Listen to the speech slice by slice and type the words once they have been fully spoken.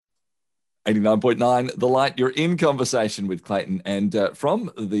89.9 The Light. You're in conversation with Clayton, and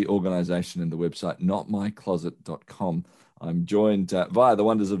from the organisation and the website notmycloset.com. I'm joined via the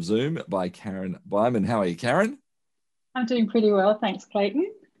wonders of Zoom by Karen Bieman. How are you, Karen? I'm doing pretty well, thanks,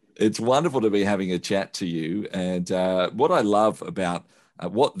 Clayton. It's wonderful to be having a chat to you. And what I love about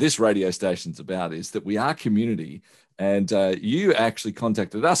what this radio station's about is that we are community. And you actually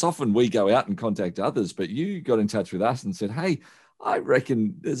contacted us. Often we go out and contact others, but you got in touch with us and said, hey, I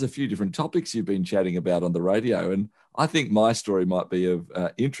reckon there's a few different topics you've been chatting about on the radio, and I think my story might be of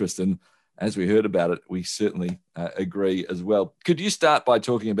interest. And as we heard about it, we certainly agree as well. Could you start by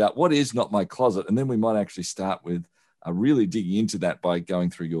talking about what is Not My Closet? And then we might actually start with really digging into that by going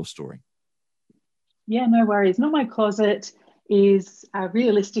through your story. Yeah, no worries. Not My Closet is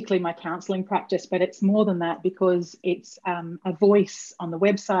realistically my counselling practice, but it's more than that because it's a voice on the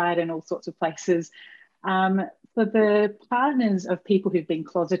website and all sorts of places for the partners of people who've been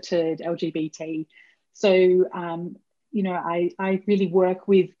closeted LGBT. So, I really work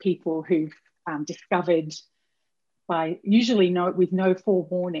with people who've discovered with no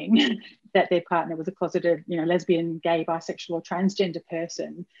forewarning that their partner was a closeted, lesbian, gay, bisexual or transgender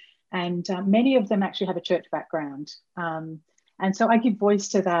person. And many of them actually have a church background. And so I give voice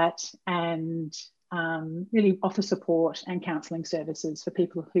to that and really offer support and counselling services for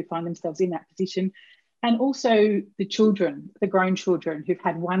people who find themselves in that position. And also the children, the grown children who've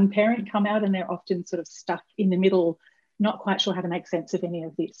had one parent come out and they're often sort of stuck in the middle, not quite sure how to make sense of any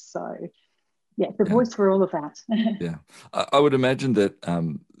of this. So, yeah, the voice for all of that. Yeah. I would imagine that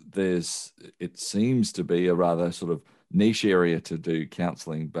it seems to be a rather sort of niche area to do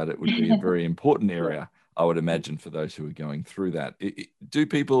counselling, but it would be a very important area, I would imagine, for those who are going through that. Do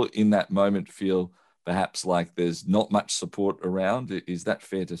people in that moment feel perhaps like there's not much support around? Is that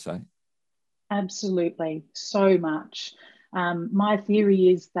fair to say? Absolutely, so much. My theory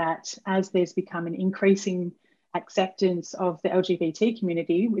is that as there's become an increasing acceptance of the LGBT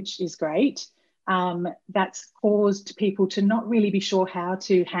community, which is great, that's caused people to not really be sure how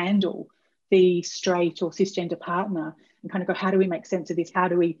to handle the straight or cisgender partner and kind of go, how do we make sense of this? How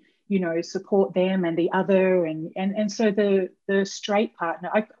do we, support them and the other? And so the straight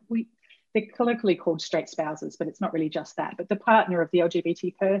partner, they're colloquially called straight spouses, but it's not really just that. But the partner of the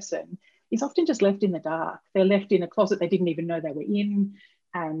LGBT person is often just left in the dark. They're left in a closet they didn't even know they were in.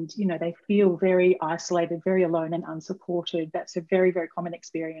 And, they feel very isolated, very alone and unsupported. That's a very, very common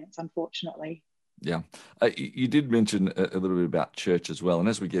experience, unfortunately. Yeah. You did mention a little bit about church as well. And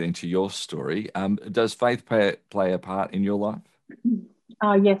as we get into your story, does faith play a part in your life?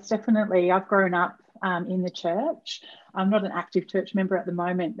 Yes, definitely. I've grown up in the church. I'm not an active church member at the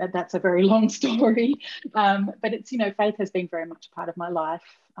moment. That's a very long story. But it's, faith has been very much a part of my life.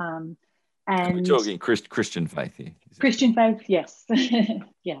 And we're talking Christian faith here. Christian faith, yes.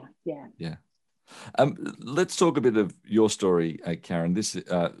 Yeah. Let's talk a bit of your story, Karen. This,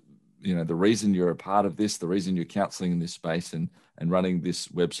 the reason you're a part of this, the reason you're counselling in this space and running this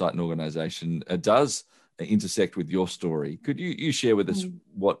website and organisation does intersect with your story. Could you share with us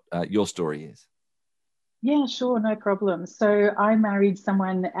what your story is? Yeah, sure, no problem. So I married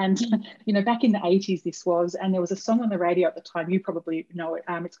someone and, back in the 80s this was, and there was a song on the radio at the time, you probably know it,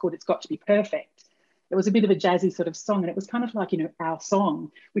 it's called It's Got to Be Perfect. It was a bit of a jazzy sort of song and it was kind of like, our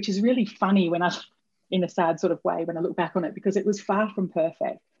song, which is really funny in a sad sort of way when I look back on it, because it was far from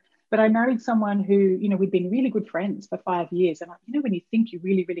perfect. But I married someone who, we'd been really good friends for 5 years. And, when you think you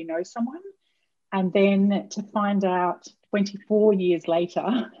really, really know someone, and then to find out 24 years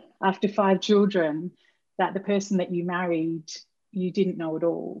later, after 5 children, that the person that you married, you didn't know at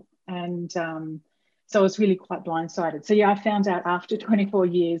all. And so I was really quite blindsided. So, I found out after 24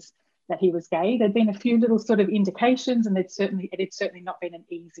 years that he was gay. There'd been a few little sort of indications, and it had certainly not been an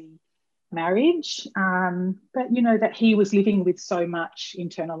easy marriage. But, that he was living with so much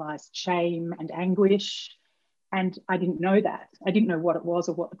internalized shame and anguish. And I didn't know that. I didn't know what it was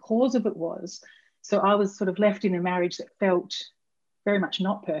or what the cause of it was. So I was sort of left in a marriage that felt very much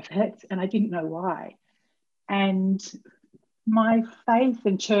not perfect, and I didn't know why. And my faith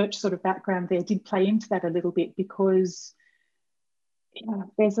and church sort of background there did play into that a little bit, because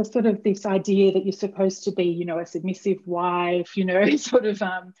there's a sort of this idea that you're supposed to be, a submissive wife, sort of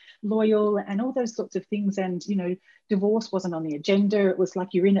loyal and all those sorts of things. And, divorce wasn't on the agenda. It was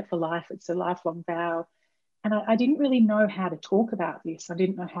like, you're in it for life. It's a lifelong vow. And I didn't really know how to talk about this. I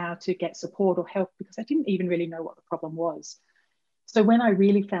didn't know how to get support or help, because I didn't even really know what the problem was. So when I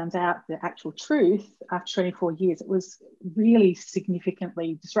really found out the actual truth after 24 years, it was really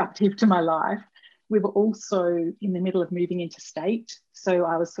significantly disruptive to my life. We were also in the middle of moving interstate. So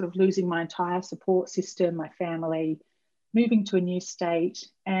I was sort of losing my entire support system, my family, moving to a new state.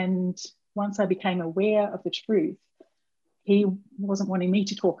 And once I became aware of the truth, he wasn't wanting me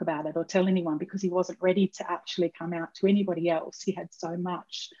to talk about it or tell anyone because he wasn't ready to actually come out to anybody else. He had so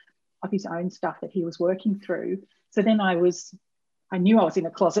much of his own stuff that he was working through. So then I knew I was in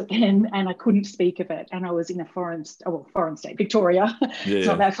a closet then, and I couldn't speak of it. And I was in a foreign state, Victoria. It's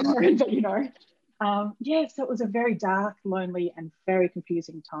not that foreign, but so it was a very dark, lonely, and very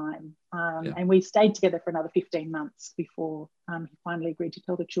confusing time. And we stayed together for another 15 months before he finally agreed to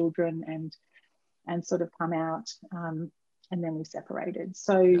tell the children and sort of come out. And then we separated.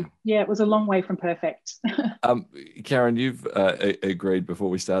 So it was a long way from perfect. Karen, you've agreed before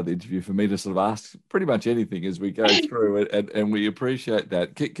we started the interview for me to sort of ask pretty much anything as we go through it, and we appreciate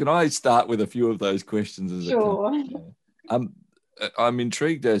that. Can I start with a few of those questions as sure. it comes? I'm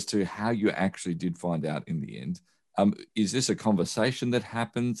intrigued as to how you actually did find out in the end. Is this a conversation that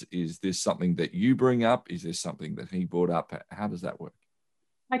happens? Is this something that you bring up? Is this something that he brought up? How does that work?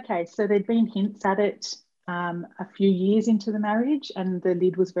 Okay, so there'd been hints at it a few years into the marriage, and the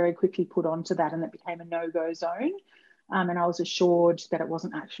lid was very quickly put onto that, and it became a no-go zone. And I was assured that it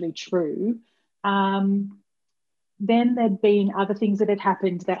wasn't actually true. Then there'd been other things that had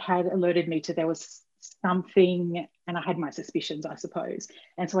happened that had alerted me to there was something, and I had my suspicions, I suppose.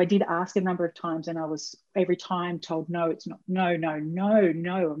 And so I did ask a number of times, and I was every time told, no, it's not, no, I'm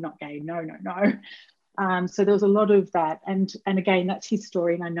not gay, no. So there was a lot of that. And again, that's his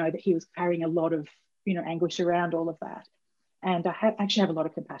story. And I know that he was carrying a lot of, anguish around all of that. And I actually have a lot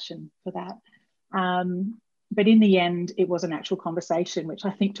of compassion for that. But in the end, it was an actual conversation, which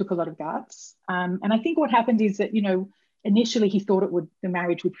I think took a lot of guts. And I think what happened is that, initially he thought the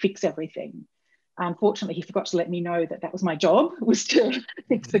marriage would fix everything. Unfortunately, he forgot to let me know that was my job, was to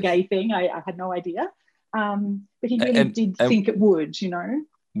fix the gay thing. I had no idea. But he really did think it would,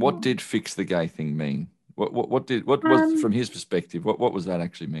 What did fix the gay thing mean? What was, from his perspective, what was that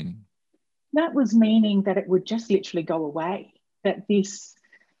actually meaning? That was meaning that it would just literally go away, that the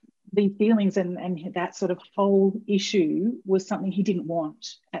feelings and that sort of whole issue was something he didn't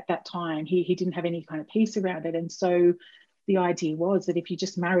want at that time. He didn't have any kind of peace around it. And so the idea was that if you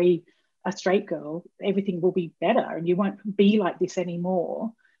just marry a straight girl, everything will be better and you won't be like this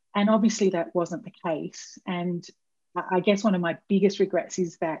anymore. And obviously that wasn't the case. And I guess one of my biggest regrets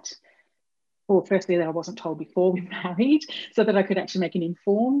is that, well, firstly, that I wasn't told before we married so that I could actually make an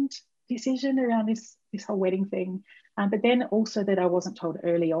informed decision around this whole wedding thing. But then also that I wasn't told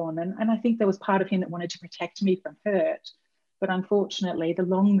early on. And I think there was part of him that wanted to protect me from hurt. But unfortunately, the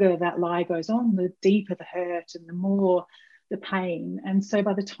longer that lie goes on, the deeper the hurt and the more the pain. And so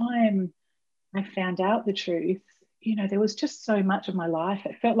by the time I found out the truth, there was just so much of my life.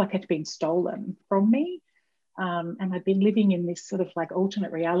 It felt like it had been stolen from me. And I'd been living in this sort of like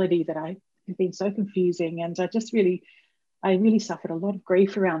alternate reality that I had been so confusing. And I really suffered a lot of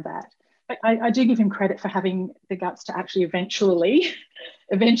grief around that. But I do give him credit for having the guts to actually eventually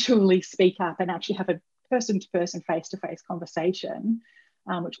speak up and actually have a person-to-person, face-to-face conversation,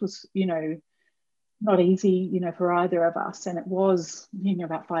 which was, not easy, for either of us. And it was,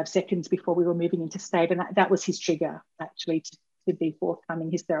 about 5 seconds before we were moving into state. And that was his trigger, actually, to be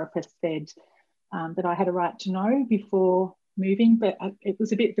forthcoming. His therapist said that I had a right to know before moving, but it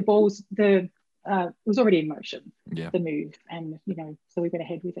was a bit, the ball was, it was already in motion, the move, and so we went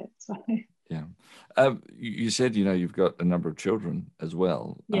ahead with it. So you said you've got a number of children as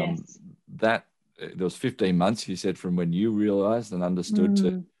well. Yes. That there was 15 months, you said, from when you realized and understood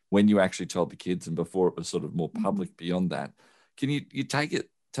to when you actually told the kids, and before it was sort of more public beyond that. Can you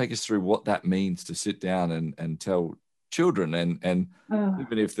take us through what that means to sit down and tell children, and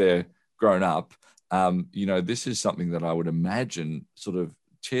even if they're grown up, this is something that I would imagine sort of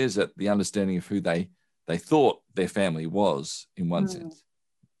tears at the understanding of who they thought their family was in one sense.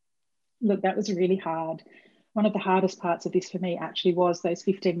 Look, that was really hard. One of the hardest parts of this for me actually was those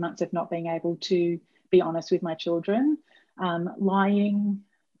 15 months of not being able to be honest with my children. Lying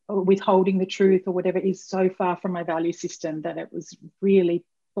or withholding the truth or whatever is so far from my value system that it was really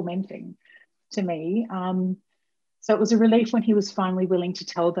tormenting to me. So it was a relief when he was finally willing to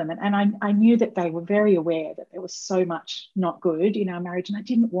tell them. And I knew that they were very aware that there was so much not good in our marriage. And I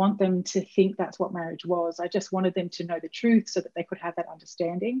didn't want them to think that's what marriage was. I just wanted them to know the truth so that they could have that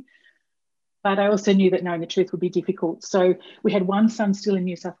understanding. But I also knew that knowing the truth would be difficult. So we had one son still in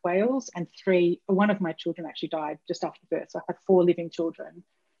New South Wales, and one of my children actually died just after birth. So I had 4 living children.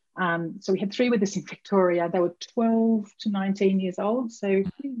 So we had 3 with us in Victoria. They were 12 to 19 years old. So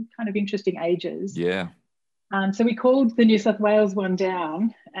kind of interesting ages. Yeah. So we called the New South Wales one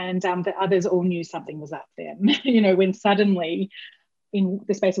down, and the others all knew something was up then, when suddenly in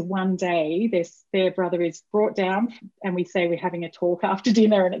the space of one day, their brother is brought down, and we say we're having a talk after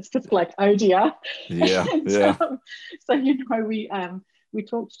dinner, and it's just like, oh dear. Yeah, And yeah, so we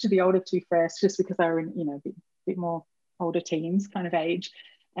talked to the older two first, just because they were in, a bit more older teens kind of age.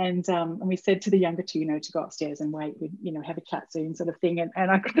 And we said to the younger two, to go upstairs and wait, we have a chat soon, sort of thing. And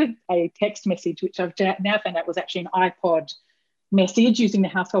I got a text message, which I've now found out was actually an iPod message using the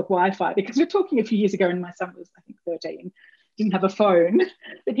household Wi-Fi, because we're talking a few years ago, and my son was, I think, 13, didn't have a phone.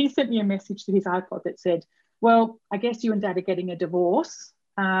 But he sent me a message to his iPod that said, well, I guess you and Dad are getting a divorce.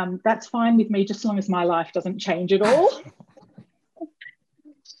 That's fine with me, just as long as my life doesn't change at all.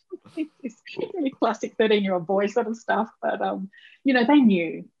 It's really classic 13-year-old boy sort of stuff. But they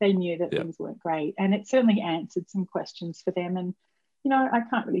knew that things weren't great, and it certainly answered some questions for them. And I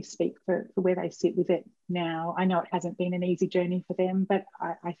can't really speak for where they sit with it now. I know it hasn't been an easy journey for them, but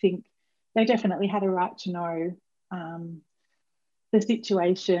I think they definitely had a right to know the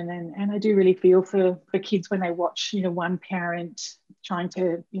situation. And I do really feel for kids when they watch, one parent trying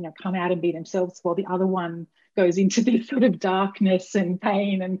to, come out and be themselves while the other one goes into this sort of darkness and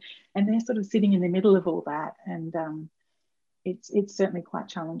pain, and they're sort of sitting in the middle of all that. And it's certainly quite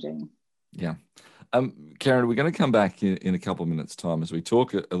challenging. yeah. Karen, we're going to come back in a couple of minutes' time as we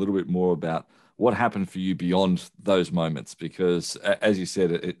talk a little bit more about what happened for you beyond those moments, because as you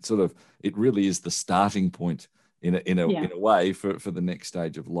said, it really is the starting point in a way for the next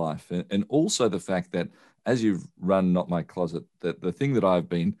stage of life. And also the fact that as you've run Not My Closet, that the thing that I've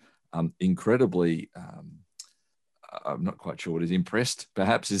been incredibly I'm not quite sure what is impressed,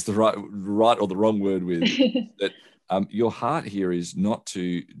 perhaps is the right or the wrong word with, that your heart here is not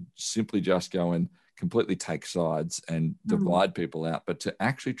to simply just go and completely take sides and divide people out, but to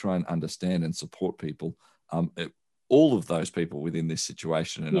actually try and understand and support people, all of those people within this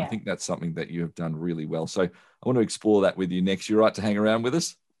situation. And I think that's something that you have done really well. So I want to explore that with you next. You're right to hang around with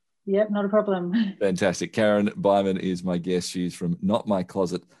us? Yep, not a problem. Fantastic. Karen Bieman is my guest. She's from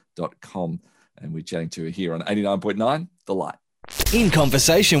notmycloset.com. And we're chatting to her here on 89.9 The Light. In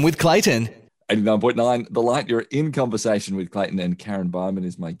conversation with Clayton. 89.9 The Light. You're in conversation with Clayton, and Karen Bieman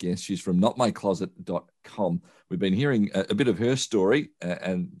is my guest. She's from notmycloset.com. We've been hearing a bit of her story,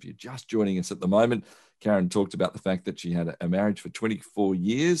 and if you're just joining us at the moment, Karen talked about the fact that she had a marriage for 24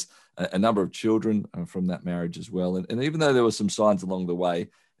 years, a number of children from that marriage as well. And even though there were some signs along the way,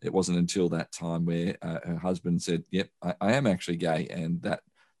 it wasn't until that time where her husband said, yep, I am actually gay. And that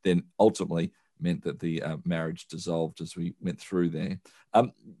then ultimately meant that the marriage dissolved as we went through there.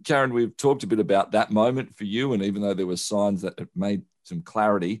 Karen, we've talked a bit about that moment for you, and even though there were signs that it made some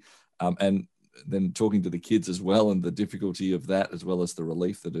clarity, and then talking to the kids as well, and the difficulty of that, as well as the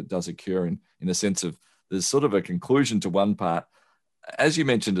relief that it does occur in a sense of there's sort of a conclusion to one part. As you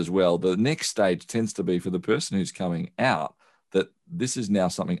mentioned as well, the next stage tends to be for the person who's coming out, that this is now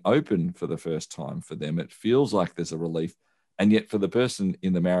something open for the first time for them. It feels like there's a relief. And yet for the person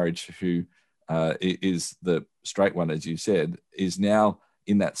in the marriage who is the straight one, as you said, is now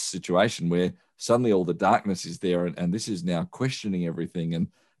in that situation where suddenly all the darkness is there, and this is now questioning everything,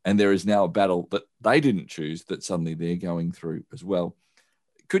 and there is now a battle that they didn't choose that suddenly they're going through as well.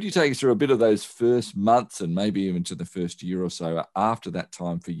 Could you take us through a bit of those first months and maybe even to the first year or so after that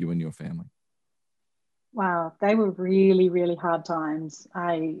time for you and your family? Wow, they were really, really hard times.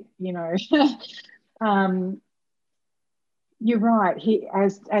 You're right.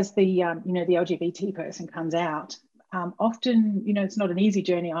 As the the LGBT person comes out, often it's not an easy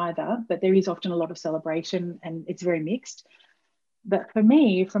journey either. But there is often a lot of celebration, and it's very mixed. But for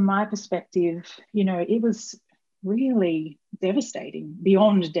me, from my perspective, it was really devastating,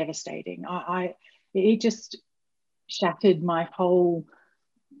 beyond devastating. It just shattered my whole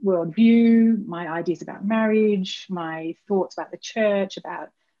worldview, my ideas about marriage, my thoughts about the church, about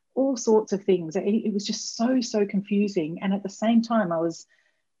all sorts of things. It was just so confusing. And at the same time, there was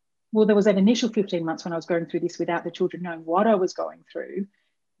that initial 15 months when I was going through this without the children knowing what I was going through.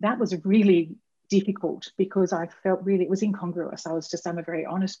 That was really difficult because I felt really, it was incongruous. I'm a very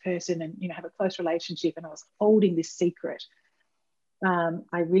honest person and, have a close relationship, and I was holding this secret.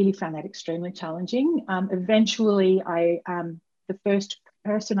 I really found that extremely challenging. Eventually, the first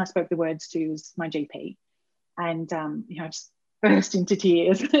person I spoke the words to was my GP. And, I just burst into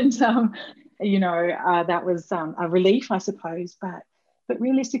tears. And, that was a relief, I suppose. But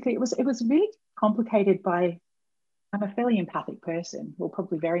realistically, it was really complicated by, I'm a fairly empathic person, well,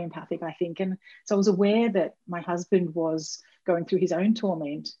 probably very empathic, I think. And so I was aware that my husband was going through his own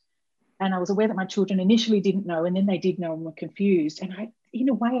torment. And I was aware that my children initially didn't know, and then they did know and were confused. And in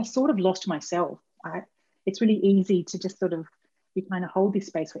a way, I sort of lost myself. It's really easy to just sort of, you kind of hold this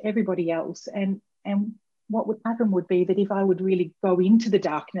space for everybody else. And what would happen would be that if I would really go into the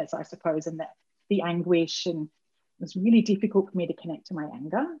darkness, I suppose, and the anguish, and it was really difficult for me to connect to my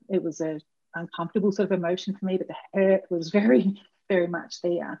anger. It was a uncomfortable sort of emotion for me, but the hurt was very, very much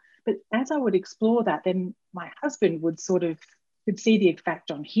there. But as I would explore that, then my husband would could see the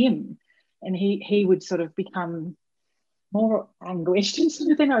effect on him, and he would sort of become more anguished, and so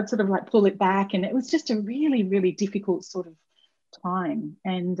then I'd sort of like pull it back, and it was just a really, really difficult sort of time.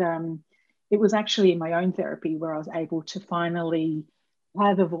 And it was actually in my own therapy where I was able to finally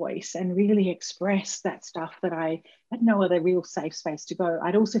have a voice and really express that stuff that I had no other real safe space to go.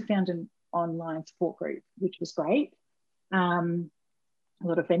 I'd also found an online support group, which was great. A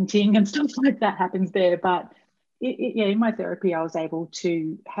lot of venting and stuff like that happens there, but in my therapy, I was able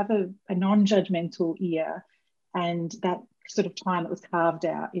to have a non-judgmental ear, and that sort of time that was carved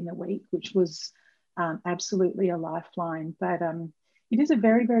out in the week, which was absolutely a lifeline. But it is a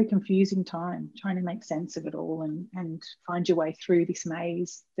very, very confusing time trying to make sense of it all and find your way through this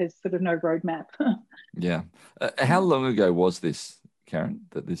maze. There's sort of no roadmap. Yeah. How long ago was this, Karen,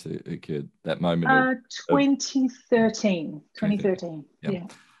 that this occurred, that moment? 2013. Yeah.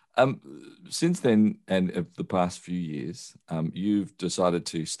 Since then, and of the past few years, you've decided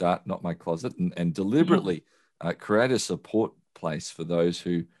to start Not My Closet and deliberately create a support place for those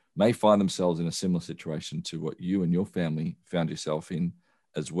who may find themselves in a similar situation to what you and your family found yourself in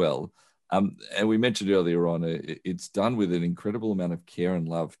as well. And we mentioned earlier on, it's done with an incredible amount of care and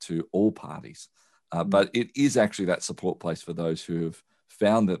love to all parties. But it is actually that support place for those who have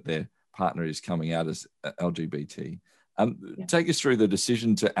found that their partner is coming out as LGBT. Take us through the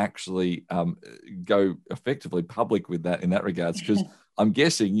decision to actually go effectively public with that in that regards, because I'm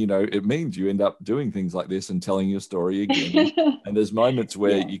guessing, it means you end up doing things like this and telling your story again. And there's moments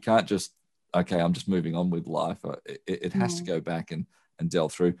where you can't just, okay, I'm just moving on with life. It has to go back and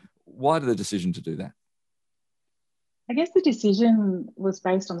delve through. Why the decision to do that? I guess the decision was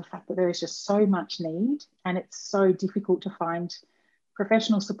based on the fact that there is just so much need, and it's so difficult to find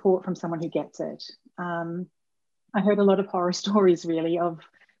professional support from someone who gets it. I heard a lot of horror stories, really, of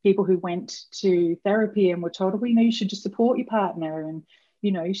people who went to therapy and were told, oh, you should just support your partner, and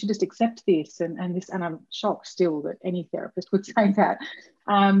you should just accept this and this. And I'm shocked still that any therapist would say that.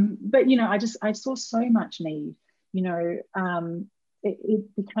 But I saw so much need.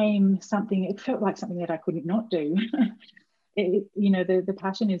 It became something. It felt like something that I couldn't not do. The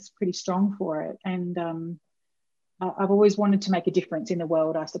passion is pretty strong for it, and I've always wanted to make a difference in the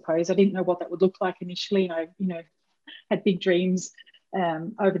world. I suppose I didn't know what that would look like initially, and I had big dreams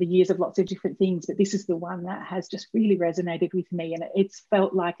over the years of lots of different things, but this is the one that has just really resonated with me, and it's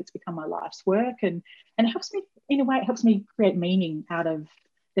felt like it's become my life's work, and it helps me, in a way, it helps me create meaning out of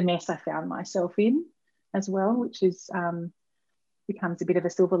the mess I found myself in as well, which is becomes a bit of a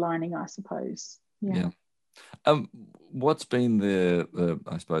silver lining, I suppose. Yeah. What's been the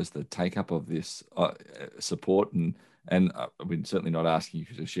I suppose the take up of this support, and we're certainly not asking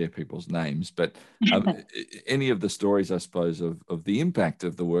you to share people's names, but any of the stories, I suppose, of the impact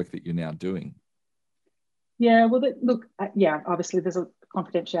of the work that you're now doing? Yeah, well, look, obviously there's a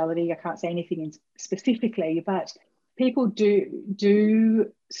confidentiality. I can't say anything specifically, but people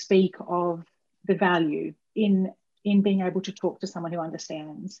do speak of the value in being able to talk to someone who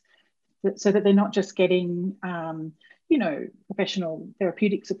understands, so that they're not just getting, professional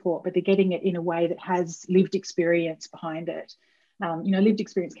therapeutic support, but they're getting it in a way that has lived experience behind it. Lived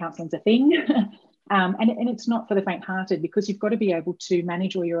experience counselling is a thing, and it's not for the faint-hearted, because you've got to be able to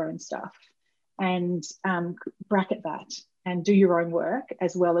manage all your own stuff and bracket that and do your own work,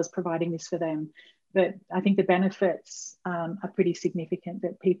 as well as providing this for them. But I think the benefits are pretty significant,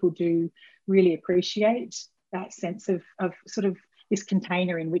 that people do really appreciate that sense of sort of this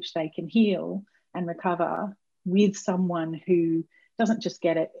container in which they can heal and recover with someone who doesn't just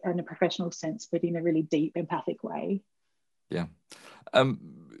get it in a professional sense, but in a really deep, empathic way. Yeah.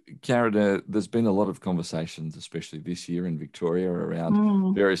 Karen, there's been a lot of conversations, especially this year in Victoria,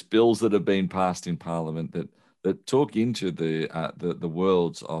 around various bills that have been passed in Parliament that talk into the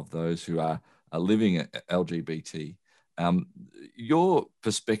worlds of those who are living LGBT. Your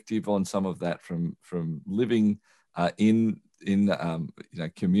perspective on some of that from living in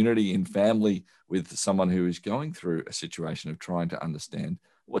community, in family, with someone who is going through a situation of trying to understand.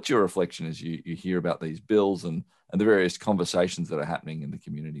 What's your reflection as you hear about these bills and the various conversations that are happening in the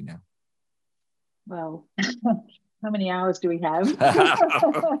community now? Well, how many hours do we have? Look, I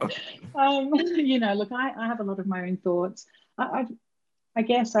have a lot of my own thoughts. I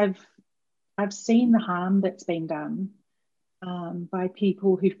guess I've seen the harm that's been done by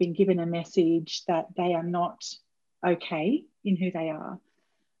people who've been given a message that they are not okay in who they are.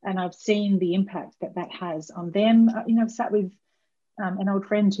 And I've seen the impact that that has on them. I've sat with an old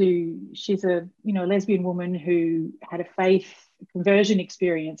friend she's a lesbian woman who had a faith conversion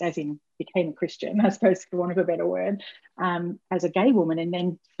experience, as in became a Christian, I suppose, for want of a better word, as a gay woman, and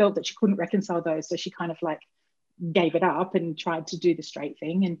then felt that she couldn't reconcile those. So she kind of like gave it up and tried to do the straight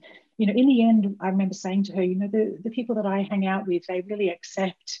thing. And, in the end, I remember saying to her, the people that I hang out with, they really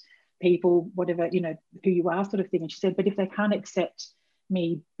accept people, whatever, who you are, sort of thing. And she said, but if they can't accept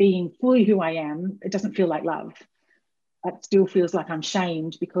me being fully who I am, it doesn't feel like love. It still feels like I'm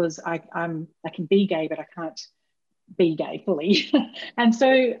shamed because I can be gay, but I can't be gay fully. And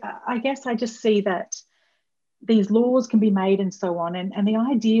so I guess I just see that these laws can be made and so on. And the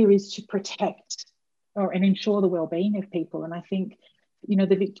idea is to protect and ensure the well-being of people. And I think,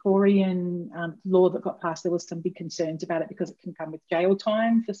 the Victorian law that got passed, there was some big concerns about it because it can come with jail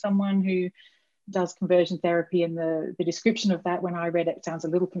time for someone who does conversion therapy. And the description of that, when I read it, sounds a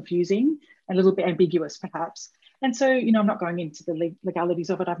little confusing, a little bit ambiguous perhaps. And so, I'm not going into the legalities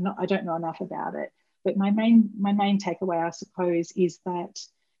of it. I don't know enough about it. But my main takeaway, I suppose, is that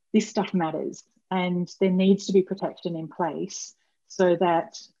this stuff matters and there needs to be protection in place so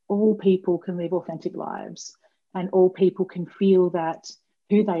that all people can live authentic lives and all people can feel that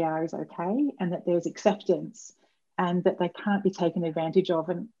who they are is okay and that there's acceptance and that they can't be taken advantage of.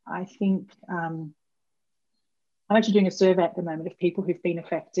 And I think I'm actually doing a survey at the moment of people who've been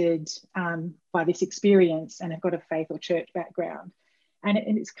affected by this experience and have got a faith or church background. And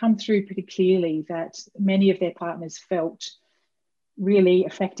it's come through pretty clearly that many of their partners felt really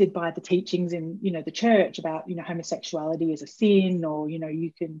affected by the teachings in, the church about, homosexuality as a sin, or,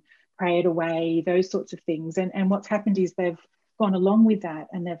 you can pray it away, those sorts of things. And what's happened is they've gone along with that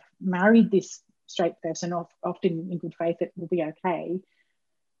and they've married this straight person often in good faith that will be okay.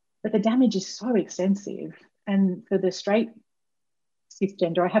 But the damage is so extensive. And for the straight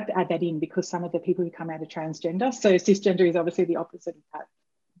cisgender, I have to add that in because some of the people who come out are transgender. So cisgender is obviously the opposite of that.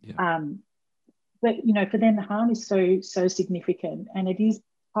 Yeah. But, for them, the harm is so significant, and it is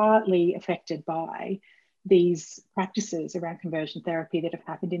partly affected by these practices around conversion therapy that have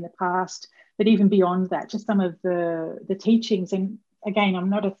happened in the past. But even beyond that, just some of the teachings. And again, I'm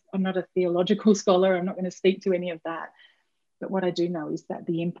not a theological scholar. I'm not going to speak to any of that. But what I do know is that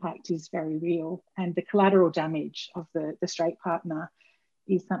the impact is very real, and the collateral damage of the straight partner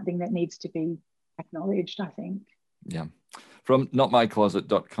is something that needs to be acknowledged, I think. Yeah. From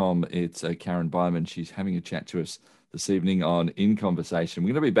notmycloset.com, it's Karen Bieman. She's having a chat to us this evening on In Conversation.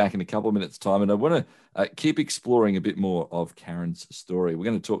 We're going to be back in a couple of minutes' time, and I want to keep exploring a bit more of Karen's story. We're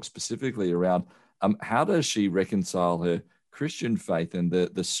going to talk specifically around how does she reconcile her Christian faith and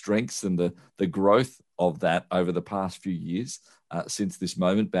the strengths and the growth of that over the past few years since this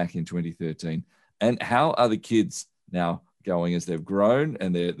moment back in 2013, and how are the kids now going as they've grown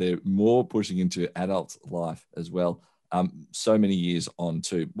and they're more pushing into adult life as well. So many years on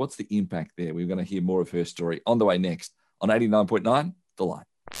too. What's the impact there? We're going to hear more of her story on the way next on 89.9 The Light.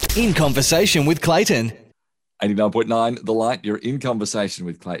 In Conversation with Clayton. 89.9 The Light, you're in conversation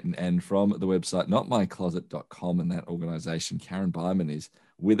with Clayton, and from the website notmycloset.com and that organisation, Karen Bieman is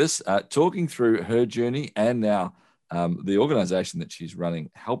with us talking through her journey and now the organisation that she's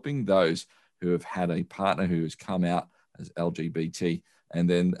running, helping those who have had a partner who has come out as LGBT, and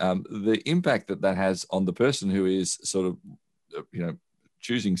then the impact that has on the person who is sort of,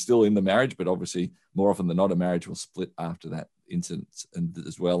 choosing still in the marriage, but obviously more often than not, a marriage will split after that incident and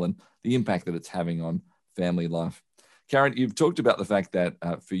as well, and the impact that it's having on family life. Karen, you've talked about the fact that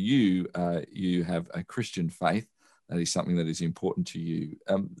for you, you have a Christian faith. That is something that is important to you.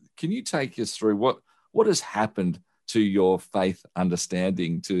 Can you take us through what has happened to your faith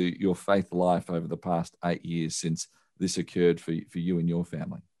understanding, to your faith life over the past 8 years since this occurred for you and your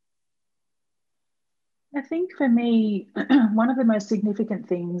family? I think for me, one of the most significant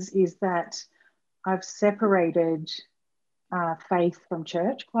things is that I've separated faith from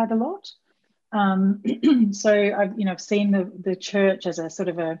church quite a lot. So I've seen the church as a sort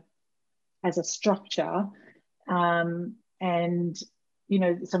of as a structure, and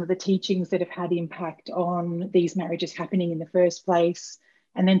some of the teachings that have had impact on these marriages happening in the first place,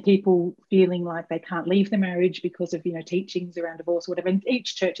 and then people feeling like they can't leave the marriage because of teachings around divorce or whatever. And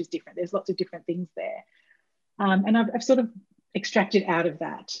each church is different. There's lots of different things there, and I've sort of extracted out of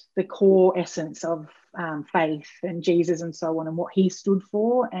that the core essence of faith and Jesus and so on, and what he stood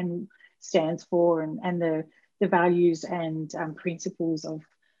for and stands for, and the values and principles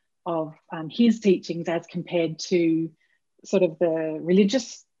of his teachings as compared to sort of the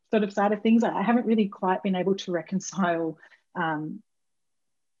religious sort of side of things. I haven't really quite been able to reconcile how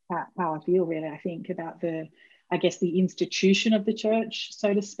I feel, really, I think, about I guess, the institution of the church,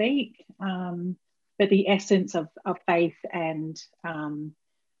 so to speak, but the essence of faith and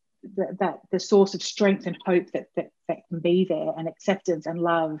the source of strength and hope that can be there, and acceptance and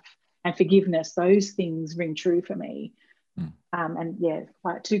love and forgiveness, those things ring true for me. And yeah,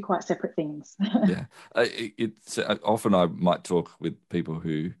 quite separate things. Yeah, it's often I might talk with people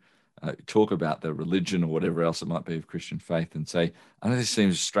who talk about the religion or whatever else it might be of Christian faith and say, I know this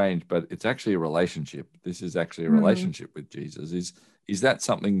seems strange, but it's actually a relationship. This is actually a relationship with Jesus. Is that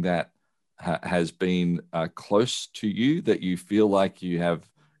something that has been close to you, that you feel like you have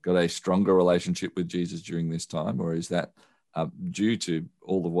got a stronger relationship with Jesus during this time, or is that due to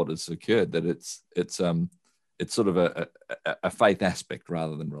all of what has occurred that it's sort of a faith aspect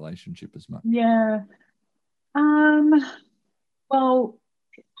rather than relationship as much? Yeah. Well,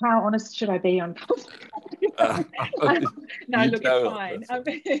 how honest should I be on? No, look, it's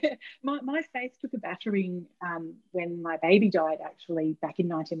fine. My faith took a battering when my baby died, actually, back in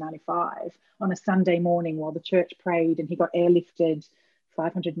 1995 on a Sunday morning while the church prayed, and he got airlifted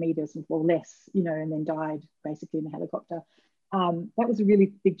 500 meters or less, and then died basically in a helicopter. That was a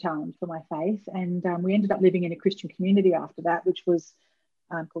really big challenge for my faith. And we ended up living in a Christian community after that, which was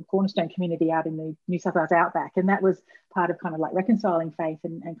called Cornerstone Community out in the New South Wales outback. And that was part of kind of like reconciling faith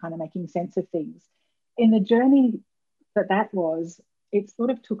and kind of making sense of things. In the journey that was, it sort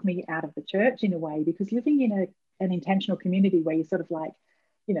of took me out of the church in a way, because living in an intentional community where you sort of like,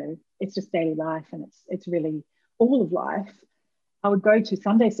 it's just daily life and it's really all of life. I would go to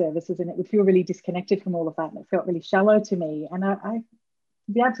Sunday services and it would feel really disconnected from all of that, and it felt really shallow to me. And I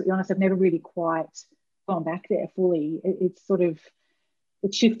to be absolutely honest, I've never really quite gone back there fully.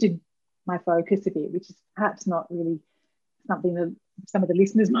 It shifted my focus a bit, which is perhaps not really something that some of the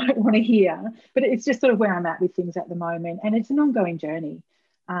listeners might want to hear, but it's just sort of where I'm at with things at the moment. And it's an ongoing journey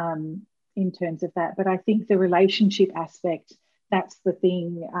in terms of that. But I think the relationship aspect, that's the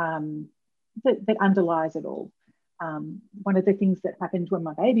thing that underlies it all. One of the things that happened when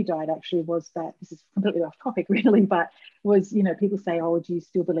my baby died actually was that, this is completely off topic really, but was, people say, oh, do you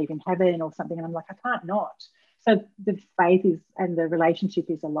still believe in heaven or something? And I'm like, I can't not. So the faith and the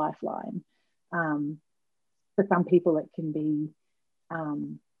relationship is a lifeline. For some people it can be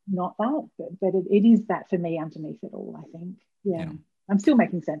not that, but it is that for me underneath it all, I think. Yeah. I'm still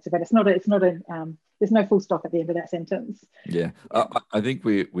making sense of it. It's not there's no full stop at the end of that sentence. Yeah. I think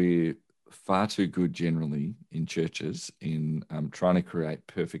we're far too good generally in churches in trying to create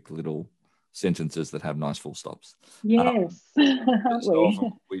perfect little sentences that have nice full stops. Yes. So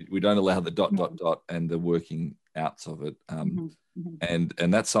often we don't allow the ... and the working outs of it. And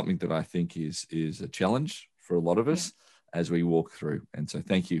that's something that I think is a challenge for a lot of us as we walk through. And so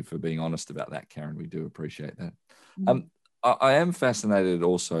thank you for being honest about that, Karen. We do appreciate that. I am fascinated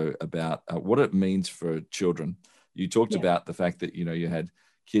also about what it means for children. You talked about the fact that, you had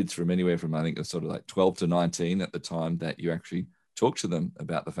kids from anywhere from, I think, it was sort of like 12 to 19 at the time that you actually talked to them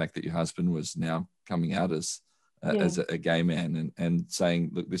about the fact that your husband was now coming out as a gay man and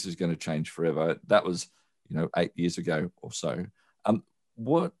saying, look, this is going to change forever. That was, 8 years ago or so.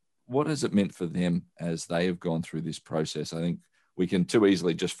 What has it meant for them as they have gone through this process? I think we can too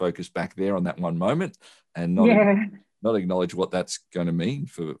easily just focus back there on that one moment and not acknowledge what that's going to mean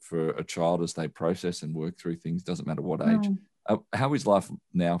for a child as they process and work through things, doesn't matter what age. How is life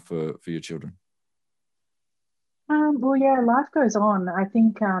now for your children? Well, yeah, life goes on. I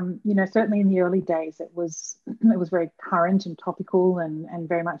think, certainly in the early days, it was very current and topical and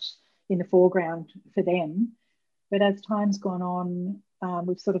very much in the foreground for them. But as time's gone on,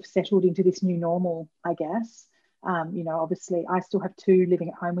 we've sort of settled into this new normal, I guess. Obviously, I still have two living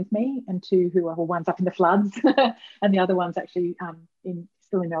at home with me, and two who are, one's up in the floods, and the other one's actually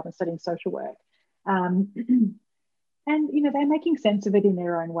still in Melbourne studying social work. And they're making sense of it in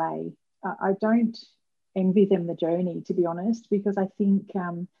their own way. I don't envy them the journey, to be honest, because I think,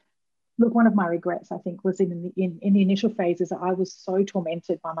 one of my regrets, I think, was in the initial phases, I was so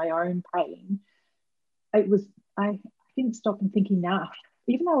tormented by my own pain. I didn't stop and think enough.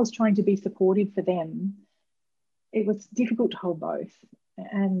 Even though I was trying to be supportive for them, it was difficult to hold both.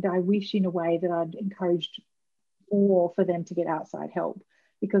 And I wish in a way that I'd encouraged more for them to get outside help,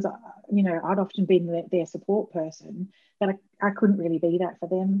 because, I'd often been their support person, but I couldn't really be that for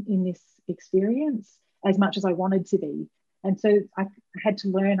them in this experience as much as I wanted to be. And so I had to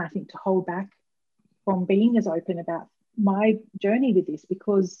learn, I think, to hold back from being as open about my journey with this,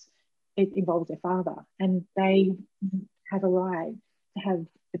 because it involves their father, and they have a right to have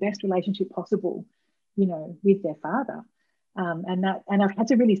the best relationship possible, with their father. And I've had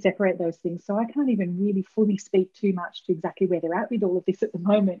to really separate those things. So I can't even really fully speak too much to exactly where they're at with all of this at the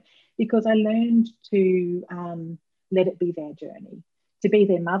moment, because I learned to let it be their journey, to be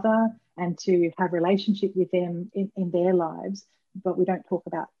their mother and to have a relationship with them in their lives. But we don't talk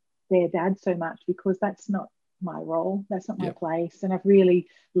about their dad so much, because that's not my role. That's not my place. And I've really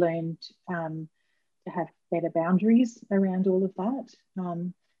learned to have better boundaries around all of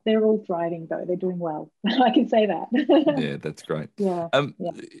that. They're all thriving, though. They're doing well. I can say that. Yeah, that's great. Yeah.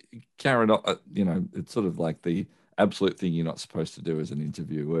 Karen, it's sort of like the absolute thing you're not supposed to do as an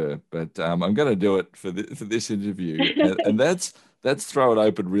interviewer, but I'm going to do it for this interview, and that's throw it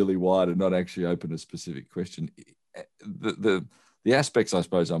open really wide and not actually open a specific question. The aspects I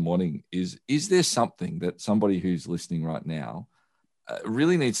suppose I'm wanting is there something that somebody who's listening right now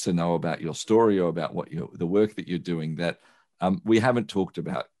really needs to know about your story or about the work that you're doing that we haven't talked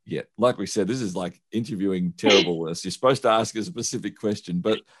about yet? Like we said, this is like interviewing terribleness. You're supposed to ask a specific question,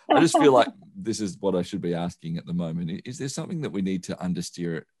 but I just feel like this is what I should be asking at the moment. Is there something that we need to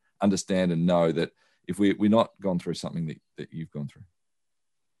understand and know, that if we're not gone through something that you've gone through?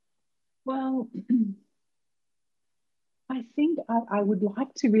 Well, I think I would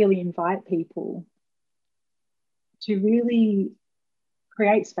like to really invite people to really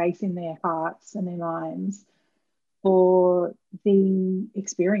create space in their hearts and their minds for the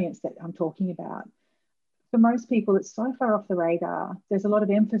experience that I'm talking about. For most people, it's so far off the radar. There's a lot of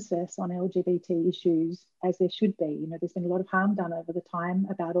emphasis on LGBT issues, as there should be. There's been a lot of harm done over the time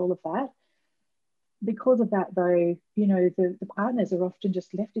about all of that. Because of that, though, the partners are often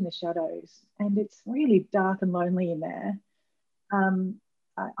just left in the shadows, and it's really dark and lonely in there.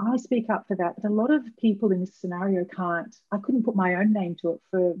 I speak up for that, but a lot of people in this scenario can't. I couldn't put my own name to it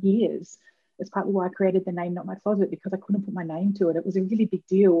for years. It's partly why I created the name Not My Closet, because I couldn't put my name to it. It was a really big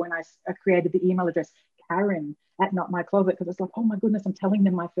deal when I created the email address Karen at Not My Closet, because it's like, oh my goodness, I'm telling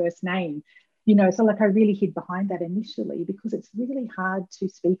them my first name. So like I really hid behind that initially, because it's really hard to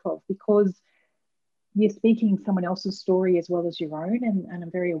speak of, because you're speaking someone else's story as well as your own, and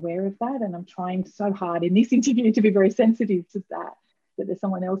I'm very aware of that, and I'm trying so hard in this interview to be very sensitive to that there's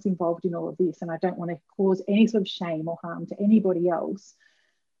someone else involved in all of this, and I don't want to cause any sort of shame or harm to anybody else.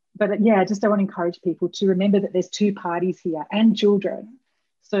 But I just don't want to encourage people to remember that there's two parties here and children.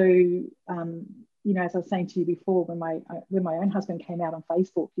 So, as I was saying to you before, when my own husband came out on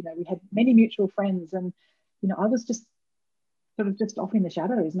Facebook, we had many mutual friends, and I was just sort of just off in the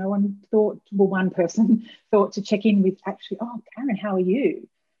shadows. No one thought, well, one person thought to check in with actually, oh, Karen, how are you?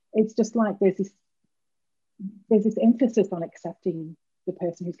 It's just like there's this emphasis on accepting the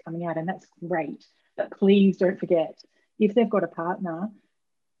person who's coming out, and that's great. But please don't forget, if they've got a partner,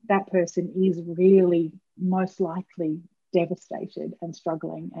 that person is really most likely devastated and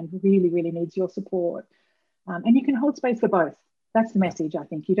struggling and really, really needs your support. And you can hold space for both. That's the message, I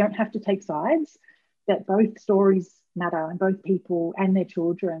think. You don't have to take sides, that both stories matter, and both people and their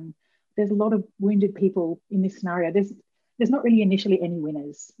children. There's a lot of wounded people in this scenario. There's not really initially any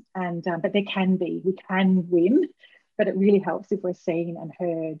winners, but there can be. We can win, but it really helps if we're seen and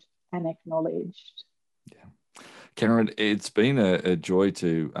heard and acknowledged. Yeah. Karen, it's been a joy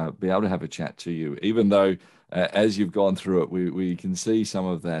to be able to have a chat to you, even though as you've gone through it, we can see some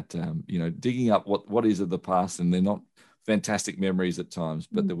of that, digging up what is of the past, and they're not fantastic memories at times,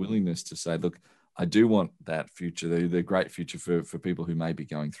 but the willingness to say, look, I do want that future, the great future for people who may be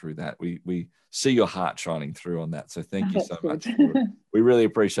going through that. We see your heart shining through on that. So thank you so much. We really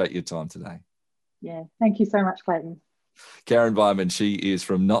appreciate your time today. Yeah, thank you so much, Clayton. Karen Bieman, she is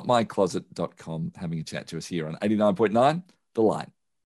from notmycloset.com, having a chat to us here on 89.9 The Line.